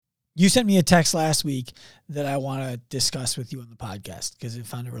You sent me a text last week that I want to discuss with you on the podcast because I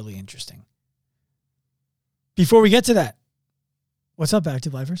found it really interesting. Before we get to that, what's up,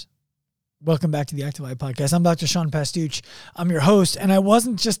 Active Lifers? Welcome back to the Active Life Podcast. I'm Dr. Sean Pastuch. I'm your host, and I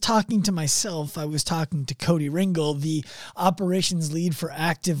wasn't just talking to myself. I was talking to Cody Ringle, the operations lead for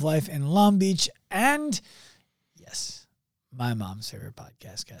Active Life in Long Beach, and yes, my mom's favorite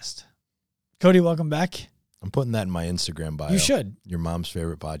podcast guest. Cody, welcome back. I'm putting that in my Instagram bio. You should. Your mom's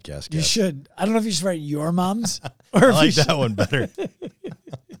favorite podcast guest. You should. I don't know if you should write your mom's or I if like that one better.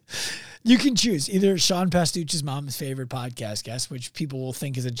 You can choose either Sean Pastuch's mom's favorite podcast guest, which people will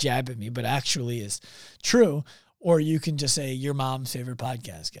think is a jab at me, but actually is true, or you can just say your mom's favorite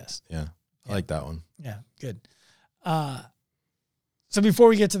podcast guest. Yeah, I like that one. Yeah, good. So before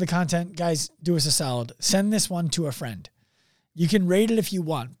we get to the content, guys, do us a solid. Send this one to a friend. You can rate it if you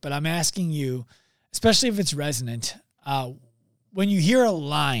want, but I'm asking you, especially if it's resonant, when you hear a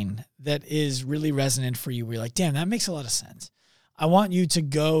line that is really resonant for you, where you're like, damn, that makes a lot of sense. I want you to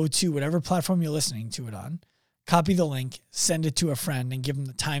go to whatever platform you're listening to it on, copy the link, send it to a friend, and give them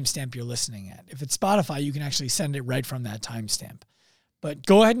the timestamp you're listening at. If it's Spotify, you can actually send it right from that timestamp. But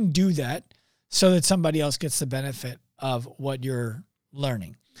go ahead and do that so that somebody else gets the benefit of what you're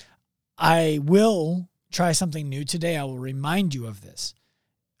learning. I will try something new today. I will remind you of this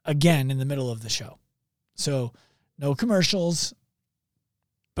again in the middle of the show. So no commercials,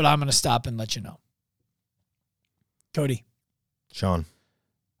 but I'm going to stop and let you know. Cody. Sean.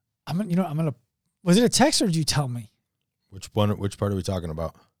 Was it a text or did you tell me? Which part are we talking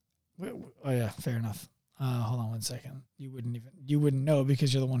about? Oh yeah, fair enough. Hold on 1 second. You wouldn't know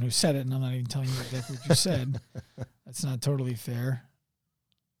because you're the one who said it and I'm not even telling you exactly what you said. That's not totally fair.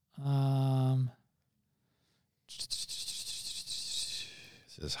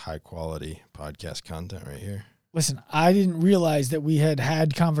 This is high quality podcast content right here. Listen, I didn't realize that we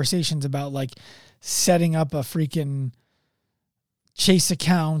had conversations about like setting up a freaking Chase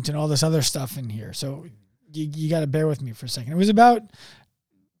account and all this other stuff in here. So you got to bear with me for a second. It was about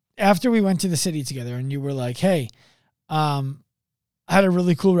after we went to the city together and you were like, hey, I had a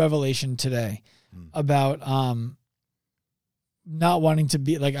really cool revelation today about not wanting to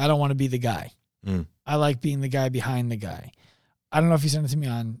be like, I don't want to be the guy. I like being the guy behind the guy. I don't know if you sent it to me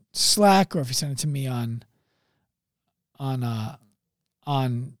on Slack or if you sent it to me on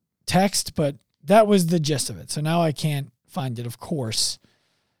text, but that was the gist of it. So now I can't find it, of course,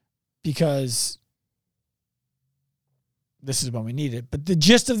 because this is when we need it. But the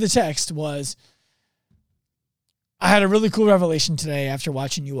gist of the text was, I had a really cool revelation today after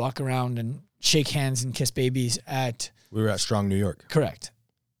watching you walk around and shake hands and kiss babies We were at Strong, New York. Correct.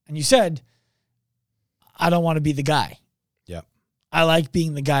 And you said, I don't want to be the guy. Yep. I like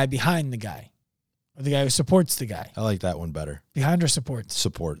being the guy behind the guy, or the guy who supports the guy. I like that one better. Behind or supports?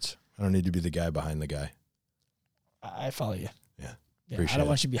 Supports. I don't need to be the guy behind the guy. I follow you. Yeah. I don't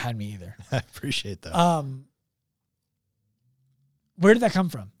want you behind me either. I appreciate that. Where did that come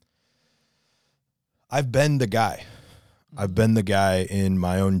from? I've been the guy. I've been the guy in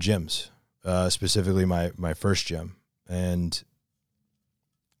my own gyms, specifically my first gym. And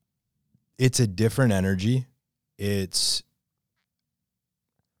it's a different energy. It's,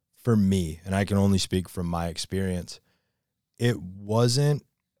 for me, and I can only speak from my experience, it wasn't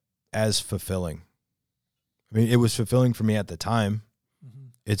as fulfilling. I mean, it was fulfilling for me at the time. Mm-hmm.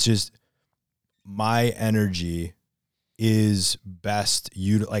 It's just my energy is best.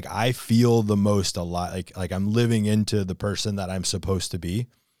 Like I feel the most alive. Like I'm living into the person that I'm supposed to be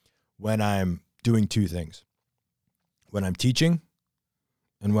when I'm doing two things. When I'm teaching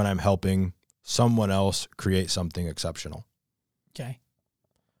and when I'm helping someone else create something exceptional. Okay.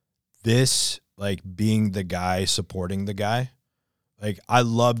 This, like being the guy, supporting the guy, like I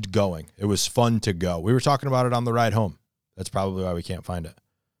loved going. It was fun to go. We were talking about it on the ride home. That's probably why we can't find it.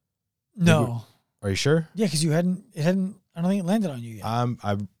 No. Are you sure? Yeah, because it hadn't, I don't think it landed on you yet.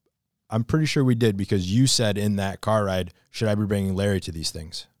 I'm pretty sure we did because you said in that car ride, should I be bringing Larry to these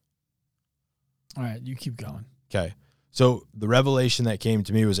things? All right, you keep going. Okay. So the revelation that came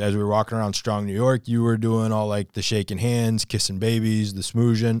to me was as we were walking around Strong, New York, you were doing all like the shaking hands, kissing babies, the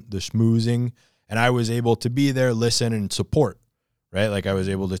schmoozing, and I was able to be there, listen, and support, right? Like I was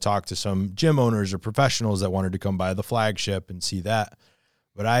able to talk to some gym owners or professionals that wanted to come by the flagship and see that.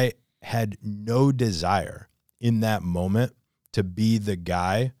 But I had no desire in that moment to be the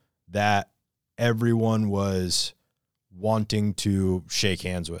guy that everyone was wanting to shake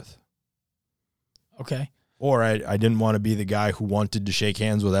hands with. Okay. Or I didn't want to be the guy who wanted to shake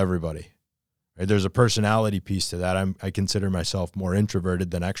hands with everybody. Right? There's a personality piece to that. I consider myself more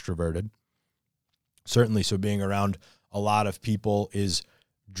introverted than extroverted. Certainly, so being around a lot of people is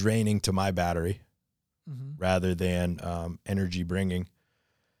draining to my battery rather than energy bringing.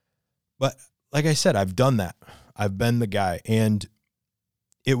 But like I said, I've done that. I've been the guy, and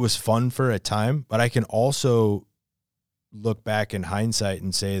it was fun for a time, but I can also look back in hindsight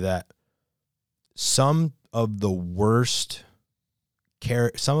and say that some of my worst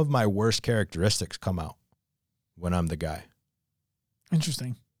characteristics come out when I'm the guy.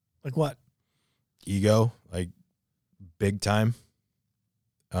 Interesting. Like what? Ego, like big time.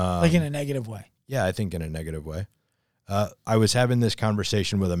 Like in a negative way. Yeah, I think in a negative way. I was having this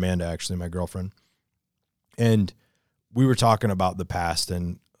conversation with Amanda, actually, my girlfriend, and we were talking about the past,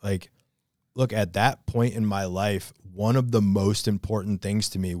 and like, look, at that point in my life, one of the most important things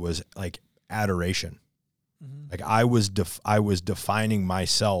to me was like adoration. Like I was defining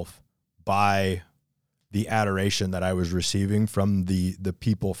myself by the adoration that I was receiving from the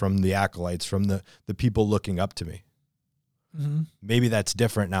people, from the acolytes, from the people looking up to me. Maybe that's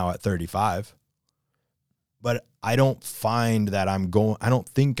different now at 35, but I don't find that I don't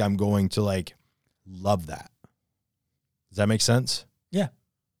think I'm going to like love that. Does that make sense? Yeah.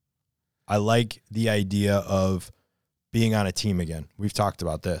 I like the idea of being on a team again. We've talked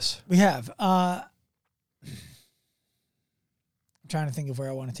about this. We have. I'm trying to think of where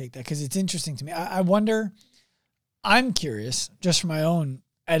I want to take that because it's interesting to me. I wonder, I'm curious, just for my own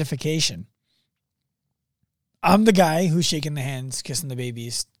edification. I'm the guy who's shaking the hands, kissing the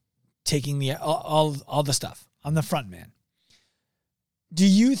babies, taking the all the stuff. I'm the front man. Do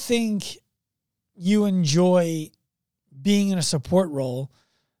you think you enjoy being in a support role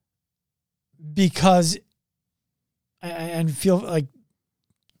because and feel like,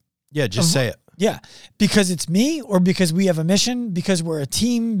 yeah, just say it. Yeah, because it's me, or because we have a mission, because we're a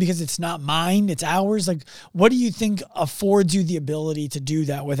team, because it's not mine, it's ours? Like, what do you think affords you the ability to do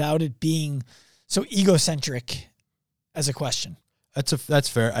that without it being so egocentric as a question? That's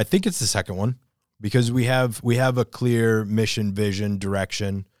fair. I think it's the second one, because we have a clear mission, vision,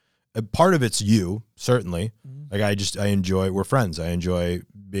 direction. Part of it's you, certainly. Like I enjoy, we're friends. I enjoy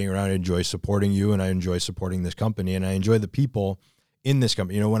being around, I enjoy supporting you, and I enjoy supporting this company, and I enjoy the people in this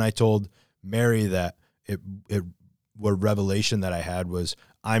company. You know, when I told Mary that what revelation that I had was,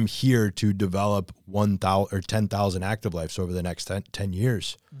 I'm here to develop 1,000 or 10,000 active lives over the next 10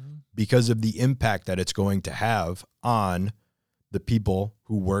 years because of the impact that it's going to have on the people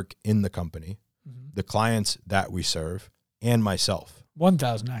who work in the company, the clients that we serve, and myself.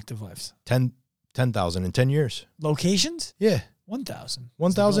 1,000 active lives. 10,000 in 10 years. Locations? Yeah. 1,000.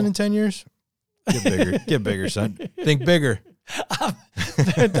 1,000 in 10 years? Get bigger. Get bigger, son. Think bigger.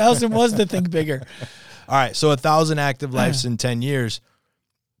 1,000 was the think bigger. All right. So 1,000 active lives in 10 years,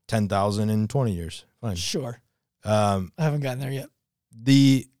 10,000 in 20 years. Fine. Sure. I haven't gotten there yet.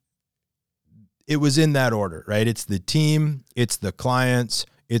 It was in that order, right? It's the team, it's the clients,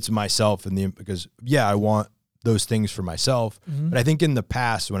 it's myself, because I want those things for myself. But I think in the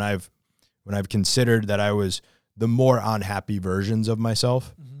past, when I've considered that I was the more unhappy versions of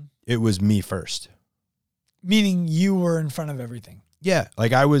myself, it was me first. Meaning you were in front of everything. Yeah.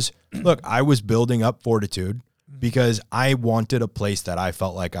 Like I was building up fortitude because I wanted a place that I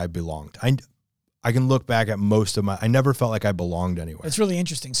felt like I belonged. I can look back at I never felt like I belonged anywhere. That's really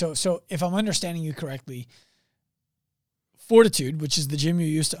interesting. So if I'm understanding you correctly, Fortitude, which is the gym you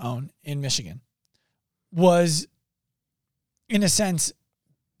used to own in Michigan, was in a sense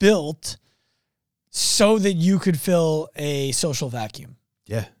built so that you could fill a social vacuum.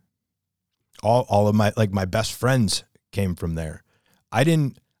 Yeah. All of my best friends came from there. I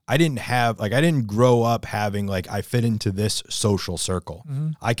didn't grow up having I fit into this social circle.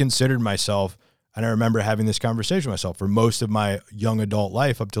 I considered myself, and I remember having this conversation with myself for most of my young adult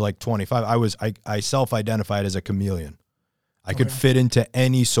life up to 25. I self-identified as a chameleon. I could fit into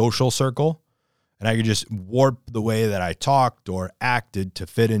any social circle, and I could just warp the way that I talked or acted to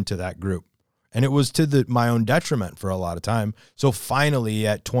fit into that group. And it was to my own detriment for a lot of time. So finally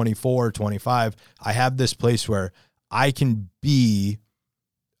at 24, 25, I have this place where I can be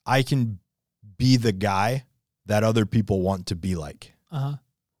the guy that other people want to be like.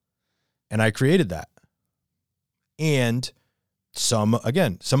 And I created that. And some of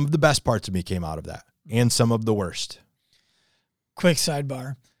the best parts of me came out of that, and some of the worst. Quick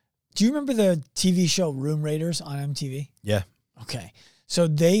sidebar. Do you remember the TV show Room Raiders on MTV? Yeah. Okay. So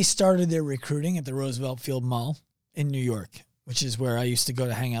they started their recruiting at the Roosevelt Field Mall in New York, which is where I used to go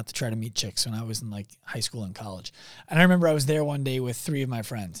to hang out to try to meet chicks when I was in high school and college. And I remember I was there one day with 3 of my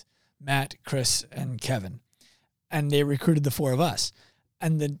friends, Matt, Chris, and Kevin. And they recruited the 4 of us.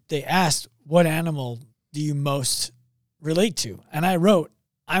 And they asked, what animal do you most relate to? And I wrote,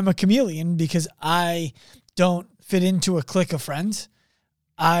 I'm a chameleon because I don't fit into a clique of friends.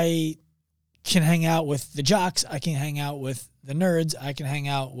 I can hang out with the jocks. I can hang out with the nerds. I can hang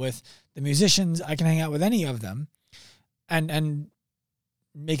out with the musicians. I can hang out with any of them and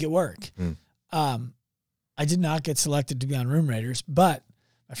make it work. I did not get selected to be on Room Raiders, but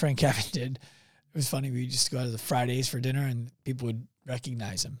my friend Kevin did. It was funny. We just go out to the Fridays for dinner and people would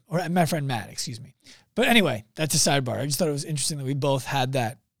recognize him. Or my friend Matt, excuse me. But anyway, that's a sidebar. I just thought it was interesting that we both had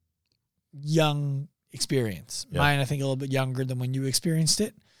that young experience. Yep. Mine, I think, a little bit younger than when you experienced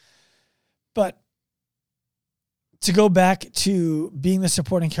it. But to go back to being the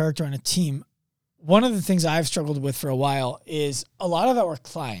supporting character on a team, one of the things I've struggled with for a while is a lot of our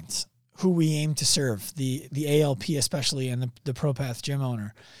clients who we aim to serve, the ALP especially and the ProPath gym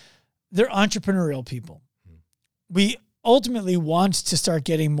owner, they're entrepreneurial people. We ultimately want to start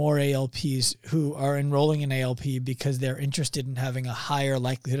getting more ALPs who are enrolling in ALP because they're interested in having a higher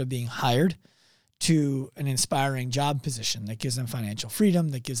likelihood of being hired to an inspiring job position that gives them financial freedom,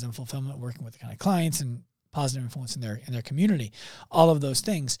 that gives them fulfillment working with the kind of clients and positive influence in their community, all of those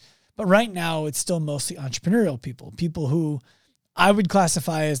things. But right now it's still mostly entrepreneurial people who I would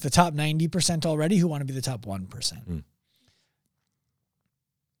classify as the top 90% already who want to be the top 1%.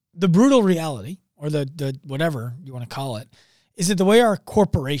 The brutal reality, or the whatever you want to call it, is that the way our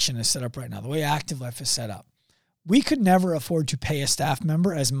corporation is set up right now, the way Active Life is set up, we could never afford to pay a staff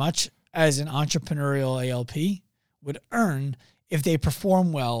member as much as an entrepreneurial ALP would earn if they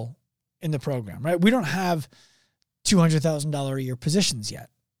perform well in the program, right? We don't have $200,000 a year positions yet.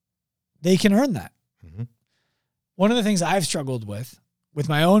 They can earn that. Mm-hmm. One of the things I've struggled with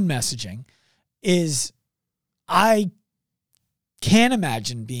my own messaging is I can't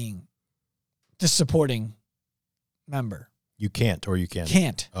imagine being the supporting member. You can't, or you can?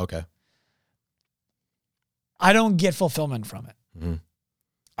 Can't. Okay. I don't get fulfillment from it. Mm-hmm.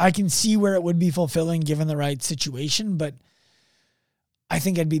 I can see where it would be fulfilling given the right situation, but I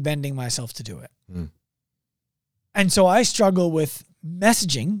think I'd be bending myself to do it. And so I struggle with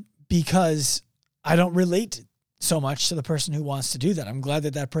messaging because I don't relate so much to the person who wants to do that. I'm glad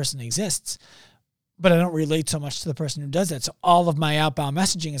that that person exists, but I don't relate so much to the person who does that. So all of my outbound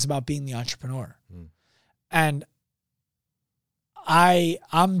messaging is about being the entrepreneur. And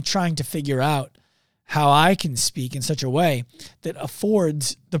I'm trying to figure out how I can speak in such a way that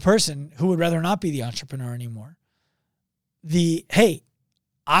affords the person who would rather not be the entrepreneur anymore hey,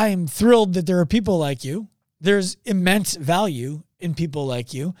 I'm thrilled that there are people like you. There's immense value in people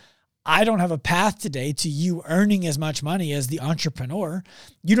like you. I don't have a path today to you earning as much money as the entrepreneur.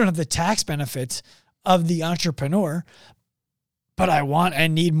 You don't have the tax benefits of the entrepreneur, but I want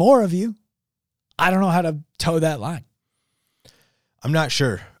and need more of you. I don't know how to toe that line. I'm not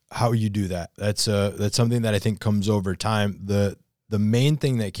sure how you do that. That's something that I think comes over time. The main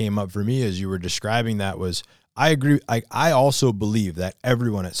thing that came up for me as you were describing that was, I agree. I also believe that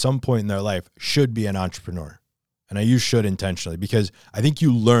everyone at some point in their life should be an entrepreneur. And I use should intentionally because I think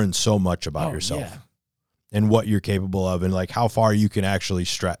you learn so much about yourself and what you're capable of and like how far you can actually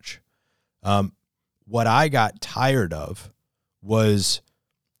stretch. What I got tired of was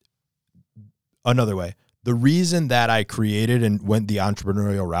another way. The reason that I created and went the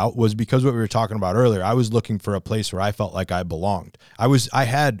entrepreneurial route was because what we were talking about earlier. I was looking for a place where I felt like I belonged. I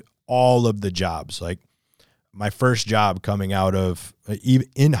had all of the jobs. Like my first job coming out of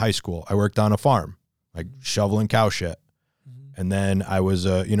in high school, I worked on a farm, like shoveling cow shit. And then I was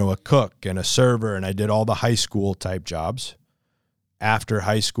a cook and a server, and I did all the high school type jobs. After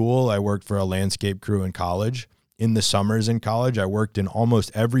high school, I worked for a landscape crew in college. In the summers in college, I worked in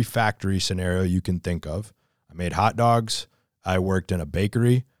almost every factory scenario you can think of. I made hot dogs. I worked in a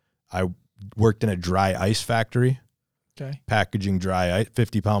bakery. I worked in a dry ice factory, packaging dry ice,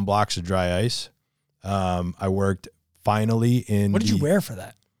 50-pound blocks of dry ice. I worked finally in. What did you wear for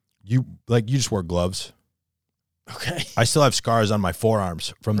that? You just wore gloves. Okay. I still have scars on my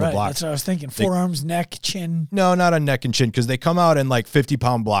forearms from the blocks. That's what I was thinking. Forearms, neck, chin. No, not on neck and chin, because they come out in like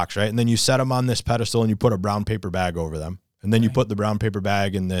 50-pound blocks, right? And then you set them on this pedestal and you put a brown paper bag over them. And then you put the brown paper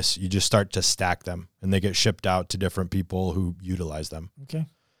bag in this, you just start to stack them, and they get shipped out to different people who utilize them. Okay.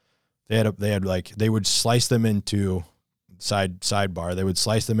 They would slice them into sidebar. They would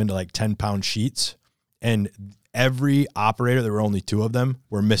slice them into like 10-pound sheets, and every operator, there were only 2 of them,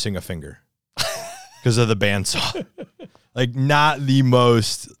 were missing a finger. Because of the bandsaw. Like not the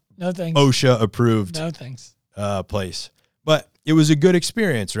most OSHA approved place. But it was a good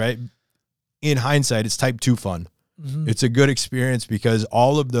experience, right? In hindsight, it's type 2 fun. Mm-hmm. It's a good experience because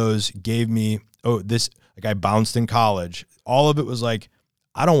all of those gave me, I bounced in college. All of it was like,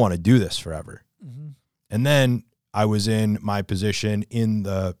 I don't want to do this forever. Mm-hmm. And then I was in my position in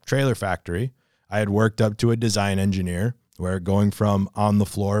the trailer factory. I had worked up to a design engineer, where going from on the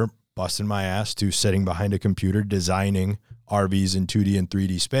floor, busting my ass, to sitting behind a computer, designing RVs in 2D and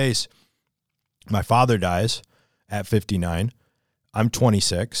 3D space. My father dies at 59. I'm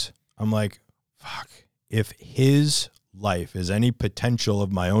 26. I'm like, fuck, if his life is any potential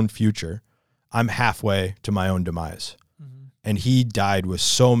of my own future, I'm halfway to my own demise. Mm-hmm. And he died with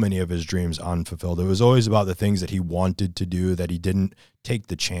so many of his dreams unfulfilled. It was always about the things that he wanted to do that he didn't take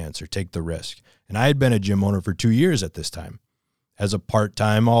the chance or take the risk. And I had been a gym owner for 2 years at this time. As a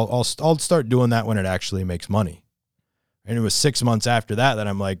part-time, I'll start doing that when it actually makes money. And it was 6 months after that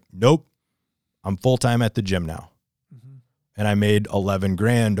I'm like, nope, I'm full-time at the gym now. Mm-hmm. And I made 11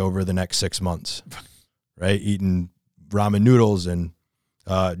 grand over the next 6 months, right? Eating ramen noodles and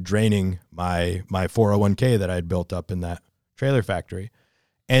draining my 401k that I'd built up in that trailer factory.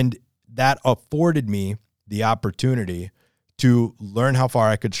 And that afforded me the opportunity to learn how far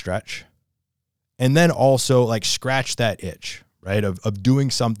I could stretch, and then also like scratch that itch, right? Of doing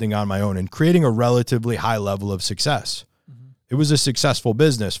something on my own and creating a relatively high level of success. Mm-hmm. It was a successful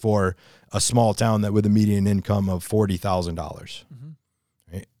business for a small town that with a median income of $40,000. Mm-hmm.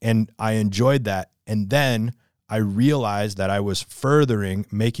 Right? And I enjoyed that. And then I realized that I was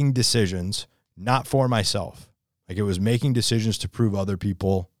making decisions, not for myself. Like it was making decisions to prove other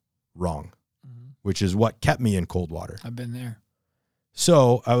people wrong, mm-hmm. which is what kept me in cold water. I've been there.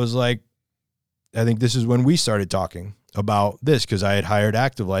 So I was like, I think this is when we started talking about this, because I had hired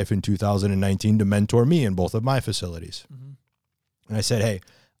Active Life in 2019 to mentor me in both of my facilities. Mm-hmm. And I said, hey,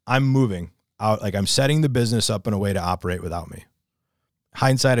 I'm moving out. Like I'm setting the business up in a way to operate without me.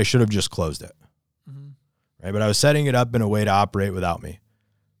 Hindsight, I should have just closed it. Mm-hmm. Right. But I was setting it up in a way to operate without me.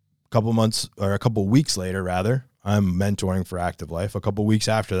 A couple weeks later, rather, I'm mentoring for Active Life. A couple weeks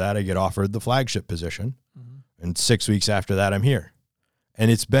after that, I get offered the flagship position. Mm-hmm. And 6 weeks after that, I'm here. And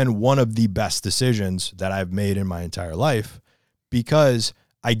it's been one of the best decisions that I've made in my entire life, because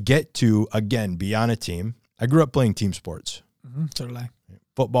I get to, again, be on a team. I grew up playing team sports. Mm-hmm. So did I.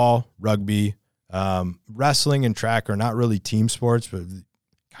 Football, rugby, wrestling and track are not really team sports, but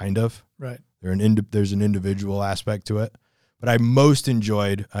kind of. Right. There's an individual aspect to it. But I most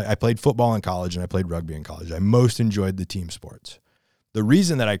enjoyed, I played football in college and I played rugby in college. I most enjoyed the team sports. The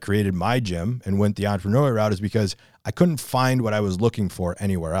reason that I created my gym and went the entrepreneurial route is because I couldn't find what I was looking for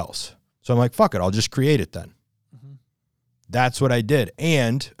anywhere else. So I'm like, fuck it, I'll just create it then. Mm-hmm. That's what I did.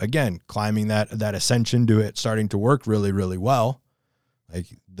 And again, climbing that ascension to it, starting to work really, really well. Like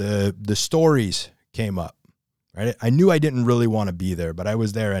the stories came up, right? I knew I didn't really want to be there, but I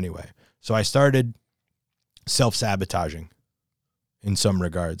was there anyway. So I started self-sabotaging in some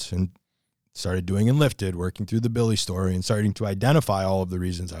regards and started doing Enlifted, working through the Billy story and starting to identify all of the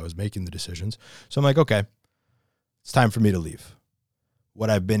reasons I was making the decisions. So I'm like, okay, it's time for me to leave. What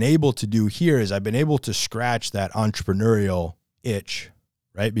I've been able to do here is I've been able to scratch that entrepreneurial itch,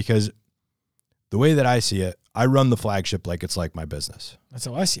 right? Because the way that I see it, I run the flagship like it's like my business. That's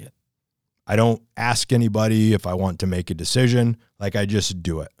how I see it. I don't ask anybody if I want to make a decision. Like I just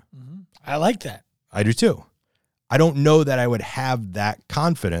do it. Mm-hmm. I like that. I do too. I don't know that I would have that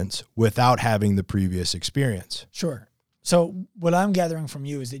confidence without having the previous experience. Sure. So what I'm gathering from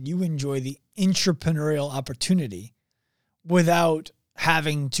you is that you enjoy the entrepreneurial opportunity without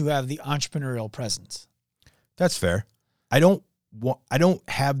having to have the entrepreneurial presence. That's fair. I don't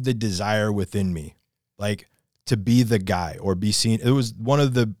have the desire within me, like to be the guy or be seen. It was one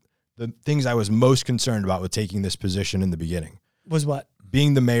of the things I was most concerned about with taking this position in the beginning. Was what?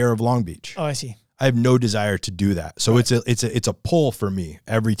 Being the mayor of Long Beach. Oh, I see. I have no desire to do that. So right. it's a pull for me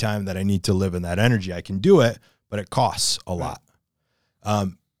every time that I need to live in that energy. I can do it, but it costs a lot.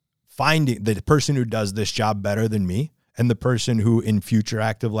 Finding the person who does this job better than me and the person who in future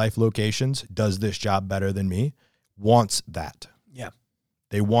Active Life locations does this job better than me wants that. Yeah.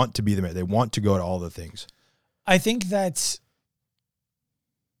 They want to be the mayor. They want to go to all the things. I think that's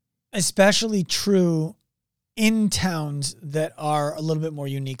especially true in towns that are a little bit more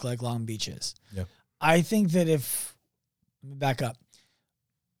unique, like Long Beach is. Yeah. I think that let me back up.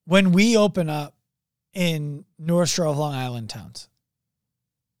 When we open up in North Shore of Long Island towns,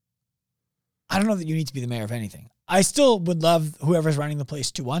 I don't know that you need to be the mayor of anything. I still would love whoever's running the place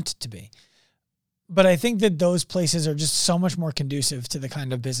to want it to be. But I think that those places are just so much more conducive to the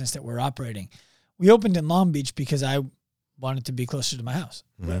kind of business that we're operating. We opened in Long Beach because I wanted to be closer to my house.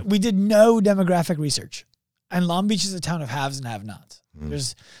 Mm-hmm. We did no demographic research. And Long Beach is a town of haves and have-nots.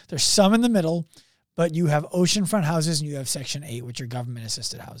 Mm. There's some in the middle, but you have oceanfront houses and you have Section 8, which are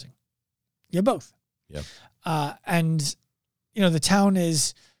government-assisted housing. You have both. Yep. And, the town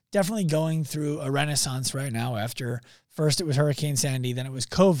is definitely going through a renaissance right now after first it was Hurricane Sandy, then it was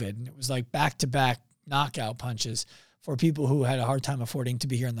COVID, and it was like back-to-back knockout punches for people who had a hard time affording to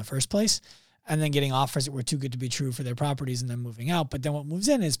be here in the first place, and then getting offers that were too good to be true for their properties and then moving out. But then what moves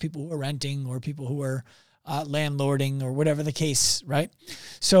in is people who are renting or people who are landlording or whatever the case, right?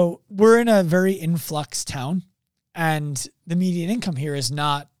 So we're in a very influx town, and the median income here is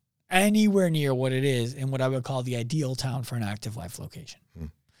not anywhere near what it is in what I would call the ideal town for an active life location.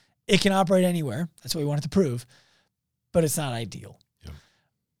 It can operate anywhere. That's what we wanted to prove, but it's not ideal. Yeah.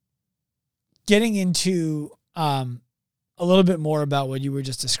 Getting into a little bit more about what you were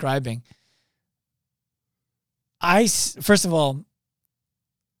just describing. First of all,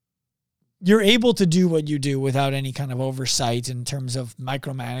 you're able to do what you do without any kind of oversight in terms of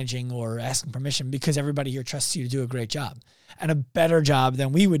micromanaging or asking permission, because everybody here trusts you to do a great job and a better job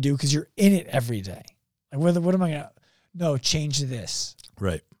than we would do, because you're in it every day. Like, what am I going to, no, change this.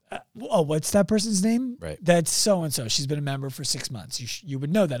 Right. What's that person's name? Right. That's so-and-so. She's been a member for 6 months. You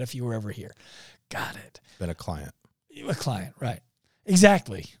would know that if you were ever here. Got it. Been a client. A client, right.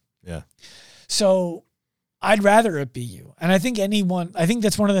 Exactly. Yeah. So I'd rather it be you. And I think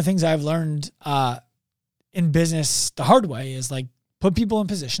that's one of the things I've learned in business the hard way is, like, put people in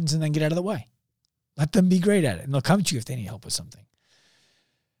positions and then get out of the way. Let them be great at it, and they'll come to you if they need help with something.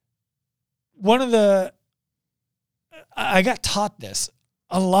 I got taught this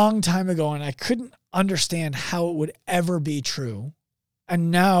a long time ago, and I couldn't understand how it would ever be true. And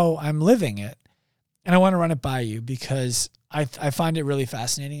now I'm living it, and I want to run it by you because I find it really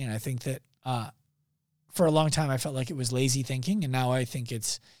fascinating. And I think that for a long time, I felt like it was lazy thinking, and now I think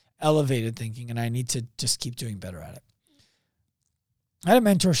it's elevated thinking, and I need to just keep doing better at it. I had a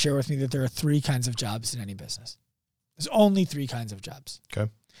mentor share with me that there are 3 kinds of jobs in any business. There's only 3 kinds of jobs. Okay.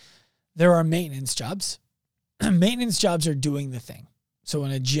 There are maintenance jobs. Maintenance jobs are doing the thing. So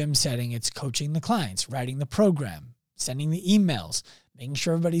in a gym setting, it's coaching the clients, writing the program, sending the emails, making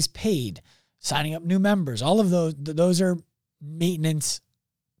sure everybody's paid, signing up new members. All of those are maintenance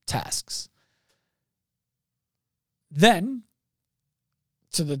tasks. Then,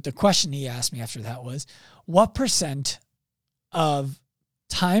 so the question he asked me after that was, what % of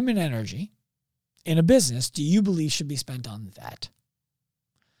time and energy in a business do you believe should be spent on that?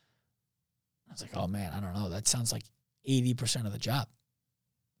 I was like, oh man, I don't know. That sounds like 80% of the job.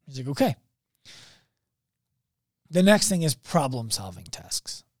 He's like, okay. The next thing is problem-solving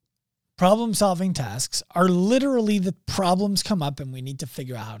tasks. Problem-solving tasks are literally the problems come up and we need to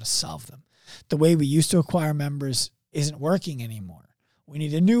figure out how to solve them. The way we used to acquire members isn't working anymore. We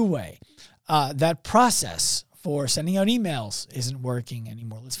need a new way. That process for sending out emails isn't working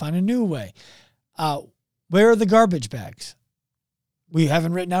anymore. Let's find a new way. Where are the garbage bags? We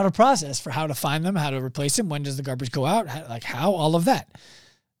haven't written out a process for how to find them, how to replace them. When does the garbage go out? How? All of that.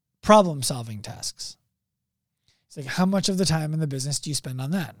 Problem-solving tasks. It's like, how much of the time in the business do you spend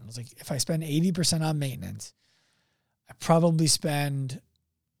on that? And I was like, if I spend 80% on maintenance, I probably spend,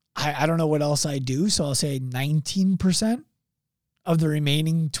 I don't know what else I do, so I'll say 19% of the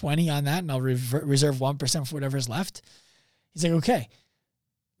remaining 20 on that, and I'll reserve 1% for whatever's left. He's like, okay.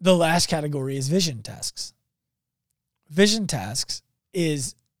 The last category is vision tasks. Vision tasks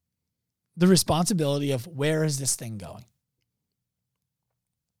is the responsibility of, where is this thing going?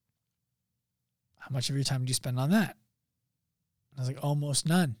 How much of your time do you spend on that? I was like, almost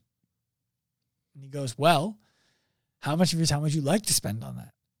none. And he goes, well, how much of your time would you like to spend on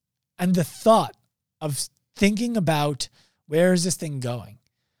that? And the thought of thinking about, where is this thing going,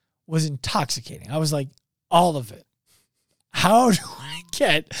 was intoxicating. I was like, all of it. How do I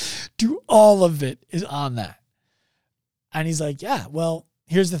get to all of it is on that? And he's like, yeah, well,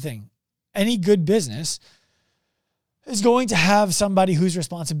 here's the thing. Any good business is going to have somebody whose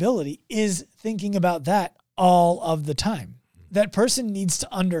responsibility is thinking about that all of the time. That person needs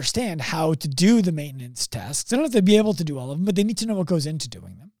to understand how to do the maintenance tasks. They don't have to be able to do all of them, but they need to know what goes into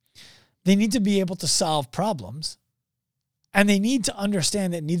doing them. They need to be able to solve problems, and they need to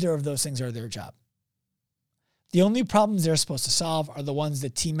understand that neither of those things are their job. The only problems they're supposed to solve are the ones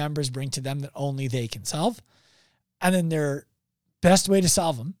that team members bring to them that only they can solve. And then their best way to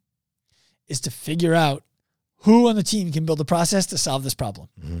solve them is to figure out who on the team can build a process to solve this problem,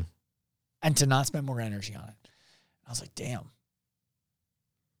 and to not spend more energy on it. I was like, damn.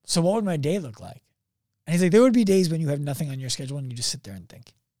 So what would my day look like? And he's like, there would be days when you have nothing on your schedule and you just sit there and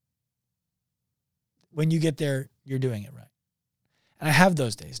think. When you get there, you're doing it right. And I have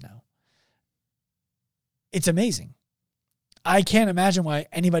those days now. It's amazing. I can't imagine why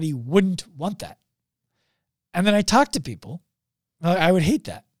anybody wouldn't want that. And then I talk to people. I would hate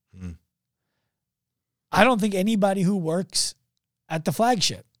that. I don't think anybody who works at the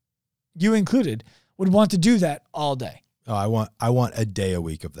flagship, you included, would want to do that all day. Oh, I want a day a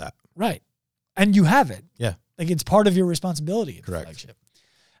week of that. Right. And you have it. Yeah. Like it's part of your responsibility at the Correct. flagship.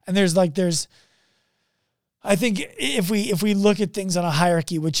 And I think if we look at things on a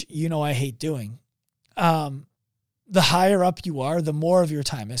hierarchy, which I hate doing, the higher up you are, the more of your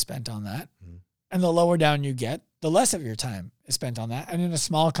time is spent on that. Mm-hmm. And the lower down you get, the less of your time is spent on that. And in a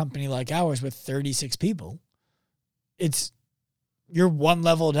small company like ours with 36 people, you're one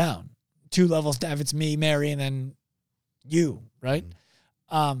level down, 2 levels down. If it's me, Mary, and then you, right?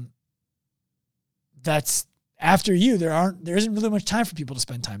 Mm-hmm. That's after you. There isn't really much time for people to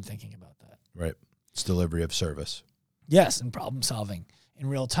spend time thinking about that. Right. It's delivery of service. Yes, and problem solving in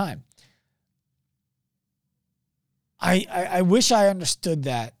real time. I wish I understood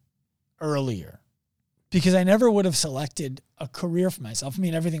that earlier, because I never would have selected a career for myself. I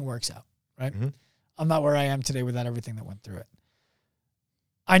mean, everything works out, right? Mm-hmm. I'm not where I am today without everything that went through it.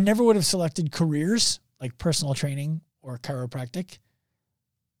 I never would have selected careers like personal training or chiropractic,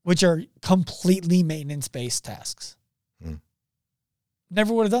 which are completely maintenance-based tasks. Mm.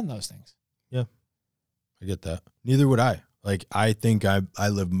 Never would have done those things. Yeah, I get that. Neither would I. Like, I think I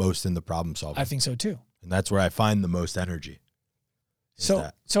live most in the problem solving. I think so too. And that's where I find the most energy.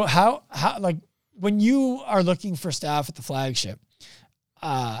 So how like when you are looking for staff at the flagship,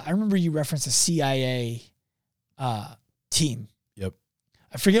 I remember you referenced a CIA team. Yep.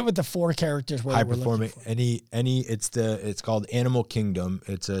 I forget what the 4 characters were. High performing. It's called Animal Kingdom.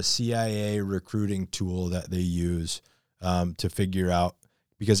 It's a CIA recruiting tool that they use to figure out,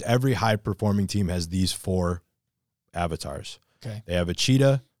 because every high performing team has these 4 avatars. Okay. They have a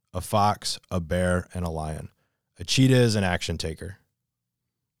cheetah, a fox, a bear, and a lion. A cheetah is an action taker.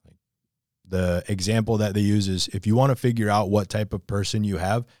 The example that they use is, if you want to figure out what type of person you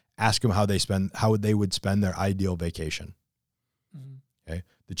have, ask them how they would spend their ideal vacation. Mm-hmm. Okay.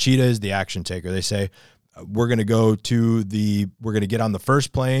 The cheetah is the action taker. They say, we're going to get on the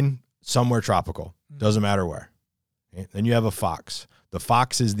first plane somewhere tropical. Mm-hmm. Doesn't matter where. Okay? Then you have a fox. The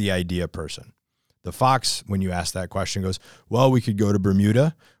fox is the idea person. The fox, when you ask that question, goes, well, we could go to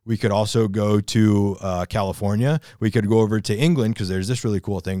Bermuda. We could also go to California. We could go over to England because there's this really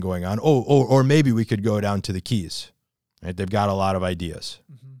cool thing going on. Or maybe we could go down to the Keys. Right? They've got a lot of ideas.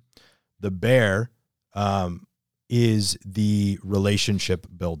 Mm-hmm. The bear is the relationship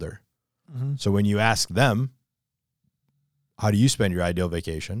builder. Mm-hmm. So when you ask them, how do you spend your ideal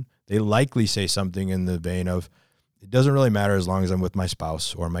vacation? They likely say something in the vein of, it doesn't really matter as long as I'm with my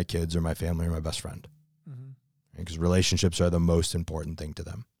spouse or my kids or my family or my best friend. Mm-hmm. Because relationships are the most important thing to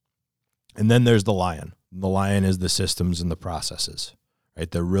them. And then there's the lion. The lion is the systems and the processes,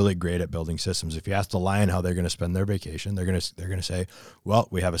 right? They're really great at building systems. If you ask the lion how they're going to spend their vacation, they're going to say, well,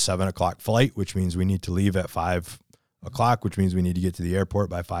 we have a 7:00 flight, which means we need to leave at 5:00, which means we need to get to the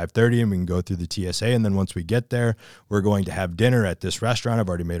airport by 5:30, and we can go through the TSA. And then once we get there, we're going to have dinner at this restaurant. I've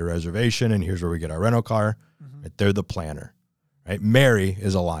already made a reservation, and here's where we get our rental car. Mm-hmm. Right? They're the planner, right? Mary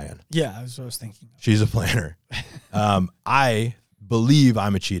is a lion. Yeah, that's what I was thinking. She's a planner. I believe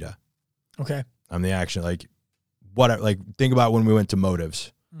I'm a cheetah. Okay. I'm the action. Think about when we went to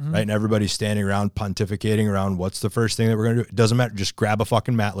Motives, mm-hmm. right? And everybody's standing around pontificating around what's the first thing that we're going to do. It doesn't matter. Just grab a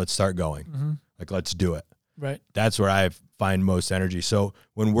fucking mat. Let's start going. Mm-hmm. Let's do it. Right. That's where I find most energy. So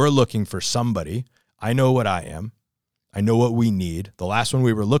when we're looking for somebody, I know what I am. I know what we need. The last one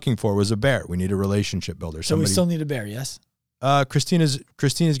we were looking for was a bear. We need a relationship builder. So we still need a bear, yes?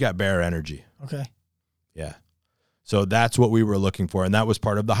 Christina's got bear energy. Okay. Yeah. So that's what we were looking for. And that was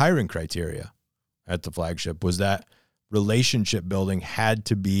part of the hiring criteria at the flagship, was that relationship building had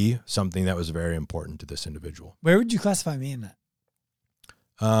to be something that was very important to this individual. Where would you classify me in that?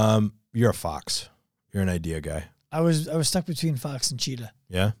 You're a fox. You're an idea guy. I was stuck between fox and cheetah.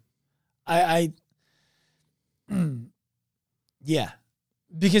 Yeah. Yeah,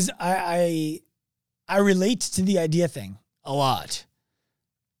 because I relate to the idea thing a lot,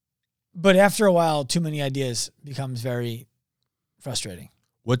 but after a while, too many ideas becomes very frustrating.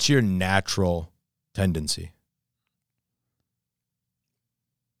 What's your natural tendency?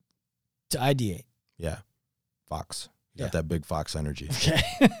 To ideate. Yeah. Fox. You got that big fox energy. Okay.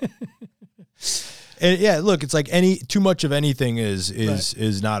 And yeah, look, it's like too much of anything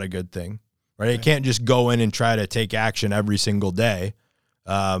is not a good thing. Right? I can't just go in and try to take action every single day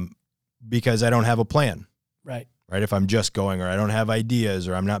because I don't have a plan. Right. Right. If I'm just going, or I don't have ideas,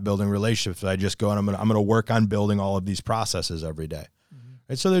 or I'm not building relationships, I just go and I'm going to work on building all of these processes every day. Mm-hmm.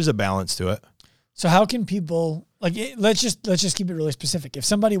 Right. So there's a balance to it. So how can people let's just keep it really specific. If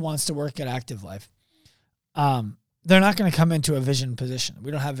somebody wants to work at Active Life, they're not going to come into a vision position. We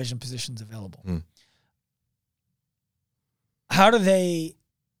don't have vision positions available. Mm. How do they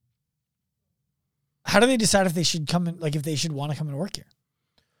decide if they should come in, if they should want to come and work here?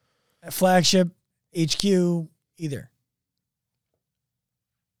 At Flagship, HQ, either.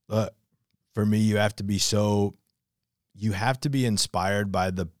 For me, you have to be inspired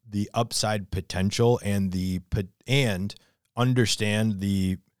by the upside potential and understand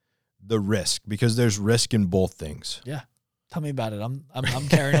the risk, because there's risk in both things. Yeah. Tell me about it. I'm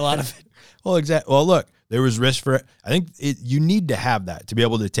carrying a lot of it. Well, exactly. Well, look, there was risk for it. I think you need to have that to be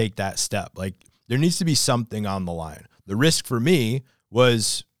able to take that step. Like, there needs to be something on the line. The risk for me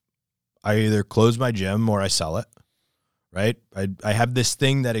was I either close my gym or I sell it, right? I have this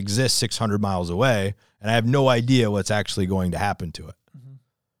thing that exists 600 miles away, and I have no idea what's actually going to happen to it.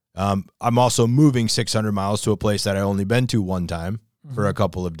 Mm-hmm. I'm also moving 600 miles to a place that I only been to one time for a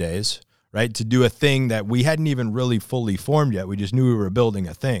couple of days, right? To do a thing that we hadn't even really fully formed yet. We just knew we were building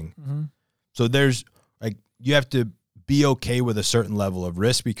a thing. Mm-hmm. So there's you have to be okay with a certain level of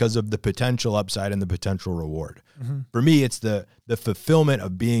risk because of the potential upside and the potential reward. Mm-hmm. For me, it's the fulfillment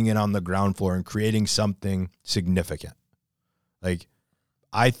of being in on the ground floor and creating something significant. Like,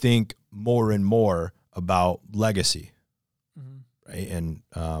 I think more and more about legacy, right? And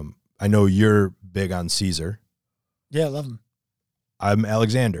I know you're big on Caesar. Yeah, I love him. I'm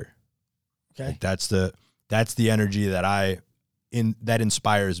Alexander. Okay, like that's the energy that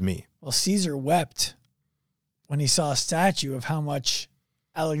inspires me. Well, Caesar wept when he saw a statue of how much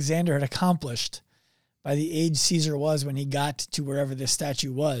Alexander had accomplished by the age Caesar was when he got to wherever this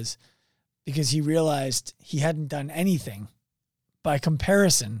statue was, because he realized he hadn't done anything by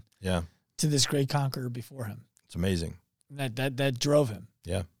comparison to this great conqueror before him. It's amazing. That drove him.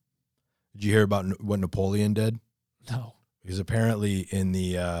 Yeah. Did you hear about what Napoleon did? No. Because apparently in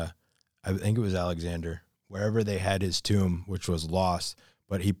the, I think it was Alexander, wherever they had his tomb, which was lost,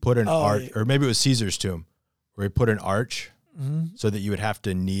 but he put an arch, or maybe it was Caesar's tomb, where he put an arch so that you would have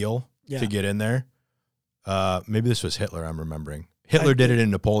to kneel to get in there. Maybe this was Hitler, I'm remembering. Hitler did it in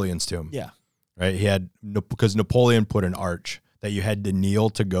Napoleon's tomb. Yeah. Right? He had, because Napoleon put an arch that you had to kneel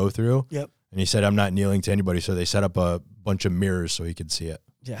to go through. Yep. And he said, I'm not kneeling to anybody. So they set up a bunch of mirrors so he could see it.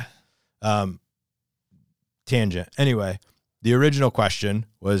 Yeah. Tangent. Anyway, the original question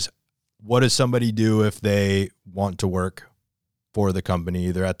was, what does somebody do if they want to work for the company,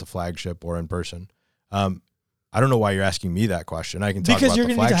 either at the flagship or in person? I don't know why you're asking me that question. I can talk about the flagship. Because you're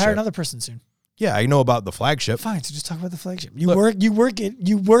going to need to hire another person soon. Yeah, I know about the flagship. Fine, so just talk about the flagship. You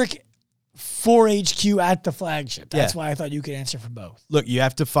work for HQ at the flagship. That's why I thought you could answer for both. Look, you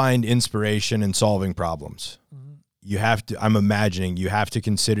have to find inspiration in solving problems. Mm-hmm. You have to, I'm imagining, you have to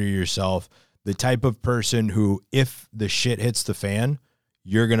consider yourself the type of person who, if the shit hits the fan,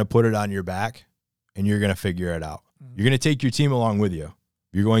 you're going to put it on your back and you're going to figure it out. Mm-hmm. You're going to take your team along with you.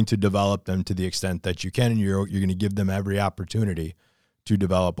 You're going to develop them to the extent that you can, and you're going to give them every opportunity to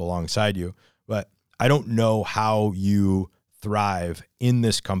develop alongside you. But I don't know how you thrive in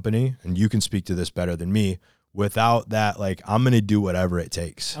this company, and you can speak to this better than me, without that, like, I'm going to do whatever it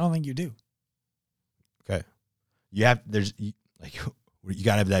takes. I don't think you do. Okay. You got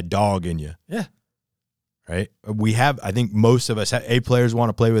to have that dog in you. Yeah. Right? I think most of us, A players want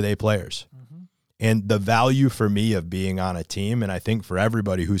to play with A players. Mm-hmm. And the value for me of being on a team, and I think for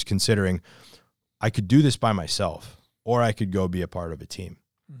everybody who's considering, I could do this by myself, or I could go be a part of a team,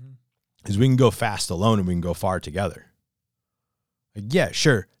 is we can go fast alone and we can go far together. Like, yeah,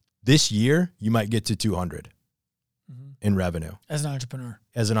 sure. This year, you might get to 200 in revenue. As an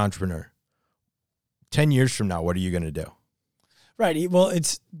entrepreneur. 10 years from now, what are you going to do? Right. Well,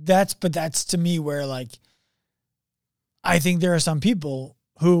 that's to me where, like, I think there are some people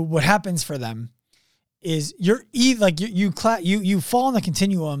who, what happens for them is you fall in the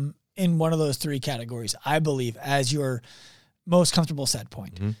continuum in one of those three categories, I believe, as your most comfortable set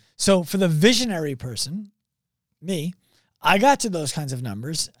point. Mm-hmm. So for the visionary person, me, I got to those kinds of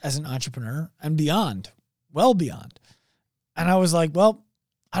numbers as an entrepreneur and beyond, well beyond. And I was like, well,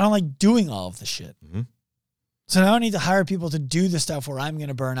 I don't like doing all of the shit. Mm-hmm. So now I need to hire people to do the stuff where I'm going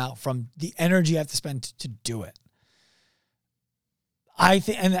to burn out from the energy I have to spend to do it. I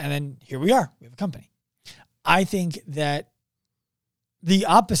think, and then here we are, we have a company. I think that the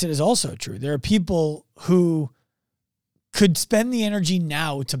opposite is also true. There are people who could spend the energy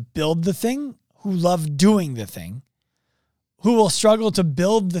now to build the thing, who love doing the thing, who will struggle to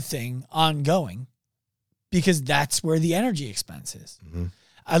build the thing ongoing because that's where the energy expense is. Mm-hmm.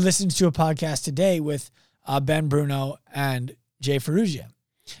 I listened to a podcast today with Ben Bruno and Jay Ferrugia.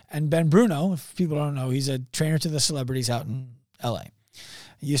 And Ben Bruno, if people don't know, he's a trainer to the celebrities out in LA.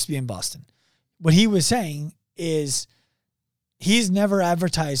 He used to be in Boston. What he was saying is he's never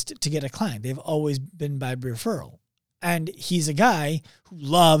advertised to get a client. They've always been by referral. And he's a guy who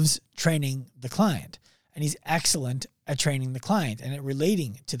loves training the client. And he's excellent at training the client and at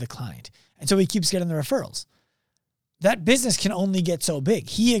relating to the client And so he keeps getting the referrals. That business can only get so big.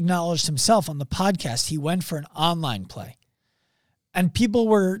 He acknowledged himself on the podcast. He went for an online play. And people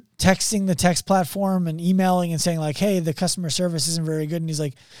were texting the text platform and emailing and saying like, hey, the customer service isn't very good. And he's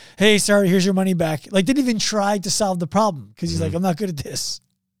like, hey, sorry, here's your money back. Like, didn't even try to solve the problem because he's like, I'm not good at this.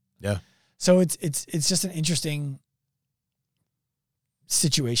 Yeah. So it's just an interesting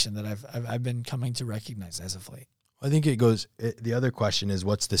situation that I've been coming to recognize as of late. I think the other question is,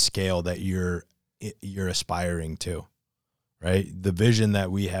 what's the scale that you're aspiring to, right? The vision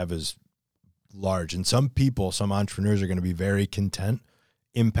that we have is large. And some entrepreneurs are going to be very content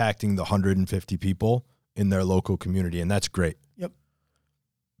impacting the 150 people in their local community. And that's great. Yep.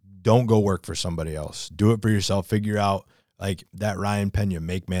 Don't go work for somebody else. Do it for yourself. Figure out like that Ryan Pena,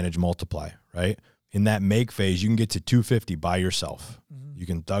 make, manage, multiply, right? In that make phase, you can get to 250 by yourself. Mm-hmm. You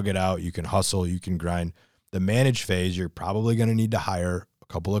can thug it out. You can hustle. You can grind. The manage phase, you're probably going to need to hire a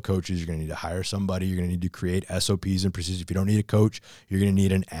couple of coaches. You're going to need to hire somebody. You're going to need to create SOPs and procedures. If you don't need a coach, you're going to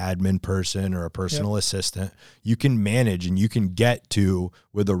need an admin person or a personal assistant. You can manage and you can get to,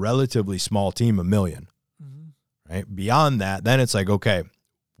 with a relatively small team, 1 million, right? Beyond that, then it's like, okay,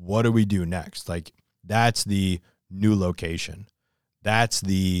 what do we do next? Like, that's the new location. That's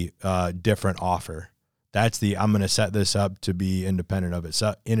the different offer. That's the, I'm going to set this up to be independent of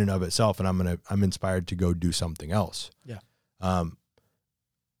itself, in and of itself, and I'm inspired to go do something else. Yeah. I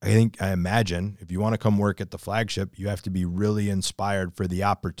imagine if you want to come work at the flagship, you have to be really inspired for the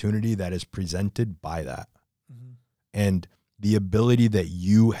opportunity that is presented by that. Mm-hmm. And the ability that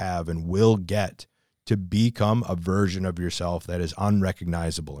you have and will get to become a version of yourself that is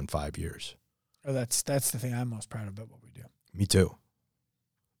unrecognizable in 5 years. Oh, that's the thing I'm most proud of about what we do. Me too.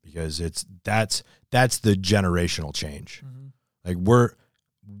 Because that's the generational change. Mm-hmm. Like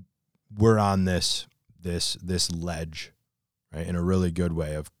we're on this ledge, right, in a really good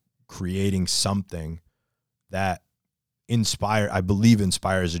way of creating something that I believe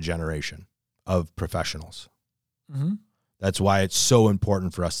inspires a generation of professionals. Mm-hmm. That's why it's so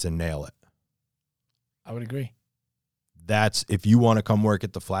important for us to nail it. I would agree. That's, if you want to come work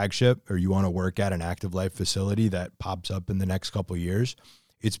at the flagship or you want to work at an active life facility that pops up in the next couple of years,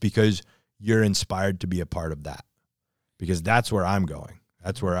 it's because you're inspired to be a part of that, because that's where I'm going.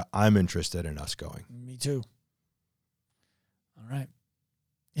 That's where I'm interested in us going. Me too. All right.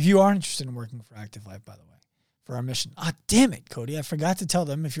 If you are interested in working for Active Life, by the way, for our mission. Damn it, Cody. I forgot to tell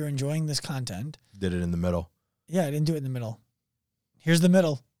them if you're enjoying this content. Did it in the middle. Yeah, I didn't do it in the middle. Here's the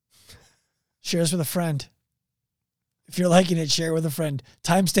middle. Share this with a friend. If you're liking it, share it with a friend.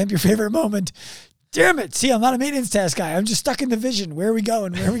 Timestamp your favorite moment. Damn it. See, I'm not a maintenance task guy. I'm just stuck in the vision. Where are we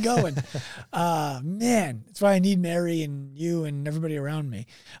going? Where are we going? Man, that's why I need Mary and you and everybody around me.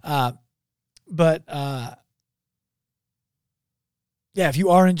 Yeah, if you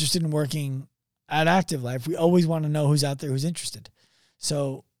are interested in working at Active Life, we always want to know who's out there who's interested.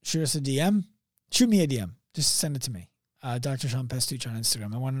 So shoot us a DM. Shoot me a DM. Just send it to me. Dr. Sean Pestuch on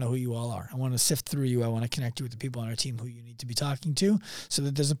Instagram. I want to know who you all are. I want to sift through you. I want to connect you with the people on our team who you need to be talking to so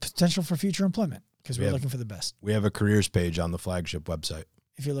that there's a potential for future employment, because we're looking for the best. We have a careers page on the flagship website.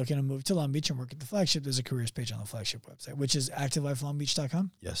 If you're looking to move to Long Beach and work at the flagship, there's a careers page on the flagship website, which is activelifelongbeach.com.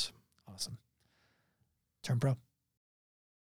 Yes. Awesome. Turn pro.